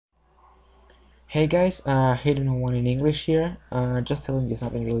Hey guys, Hayden one in English here. Just telling you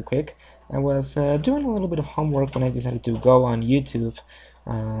something really quick. I was doing a little bit of homework when I decided to go on YouTube.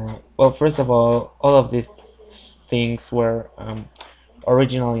 Well, first of all of these things were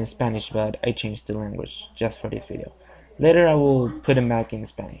originally in Spanish, but I changed the language just for this video. Later I will put them back in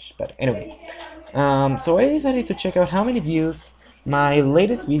Spanish, but anyway. So I decided to check out how many views my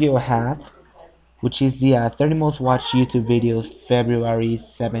latest video had, which is the 30 most watched YouTube videos February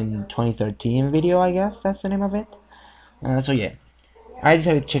 7, 2013 video, I guess that's the name of it. So yeah, I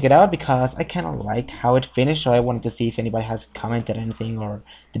decided to check it out because I kind of liked how it finished, so I wanted to see if anybody has commented anything or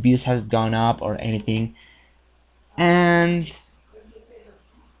the views has gone up or anything. And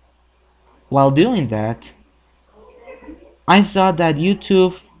while doing that, I saw that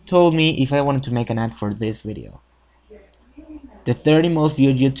YouTube told me if I wanted to make an ad for this video. The 30 most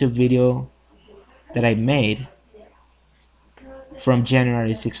viewed YouTube video that I made from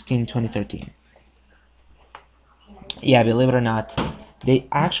January 16, 2013. Yeah, believe it or not, they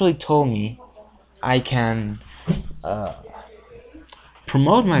actually told me I can uh,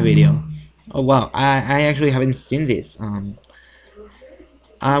 promote my video. Oh wow, I actually haven't seen this.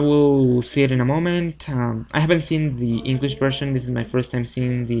 I will see it in a moment. I haven't seen the English version. This is my first time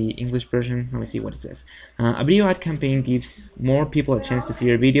seeing the English version. Let me see what it says. A video ad campaign gives more people a chance to see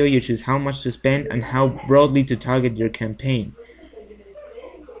your video. You choose how much to spend and how broadly to target your campaign.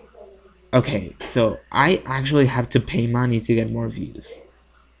 Okay, so I actually have to pay money to get more views.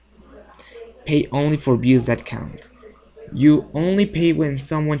 Pay only for views that count. You only pay when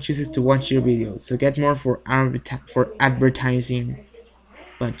someone chooses to watch your video, so get more for advertising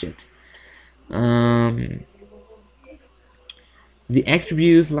budget. Um, the extra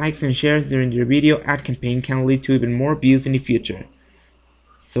views, likes, and shares during your video ad campaign can lead to even more views in the future.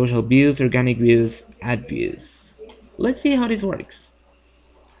 Social views, organic views, ad views. Let's see how this works.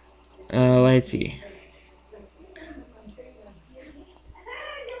 Let's see.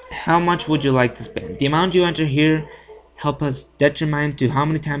 How much would you like to spend? The amount you enter here help us determine to how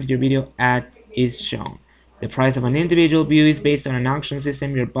many times your video ad is shown. The price of an individual view is based on an auction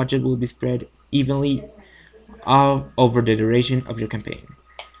system. Your budget will be spread evenly over the duration of your campaign.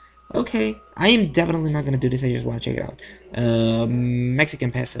 Okay, I am definitely not gonna do this. I just want to check it out.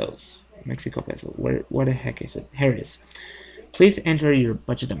 Mexican pesos, Mexico peso. Where the heck is it? Here it is. Please enter your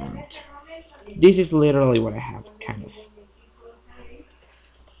budget amount. This is literally what I have, kind of.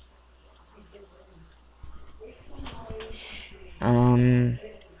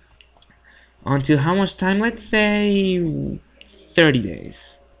 Onto how much time? Let's say 30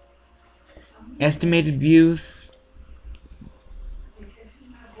 days. Estimated views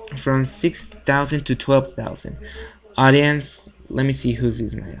from 6,000 to 12,000. Audience, let me see whose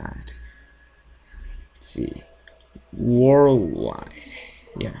is my ad. Let's see. Worldwide.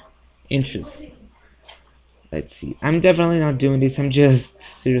 Yeah. Interest. Let's see. I'm definitely not doing this. I'm just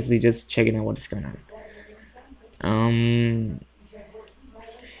seriously just checking out what's going on.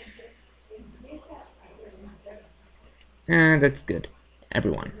 That's good.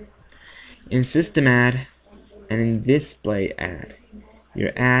 Everyone. In system ad and in display ad.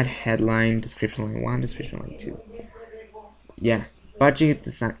 Your ad, headline, description line 1, description line 2. Yeah, budget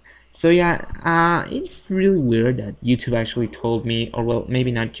design. So yeah, it's really weird that YouTube actually told me, or well,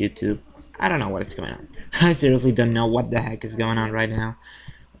 maybe not YouTube. I don't know what is going on. I seriously don't know what the heck is going on right now.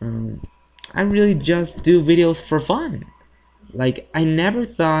 I really just do videos for fun. Like, I never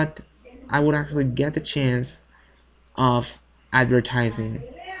thought I would actually get the chance of advertising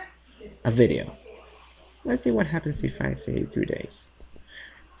a video. Let's see what happens if I say 3 days.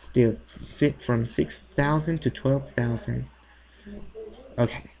 Still from 6,000 to 12,000.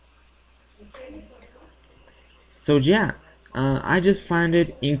 Okay. So yeah, I just find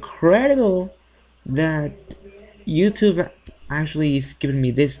it incredible that YouTube actually is giving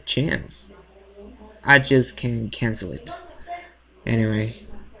me this chance. I just can cancel it. Anyway.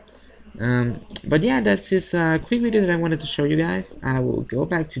 But yeah, that's this quick video that I wanted to show you guys. I will go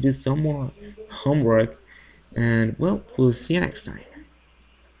back to do some more homework, and well, we'll see you next time.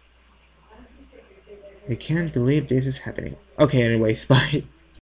 I can't believe this is happening. Okay, anyways, bye.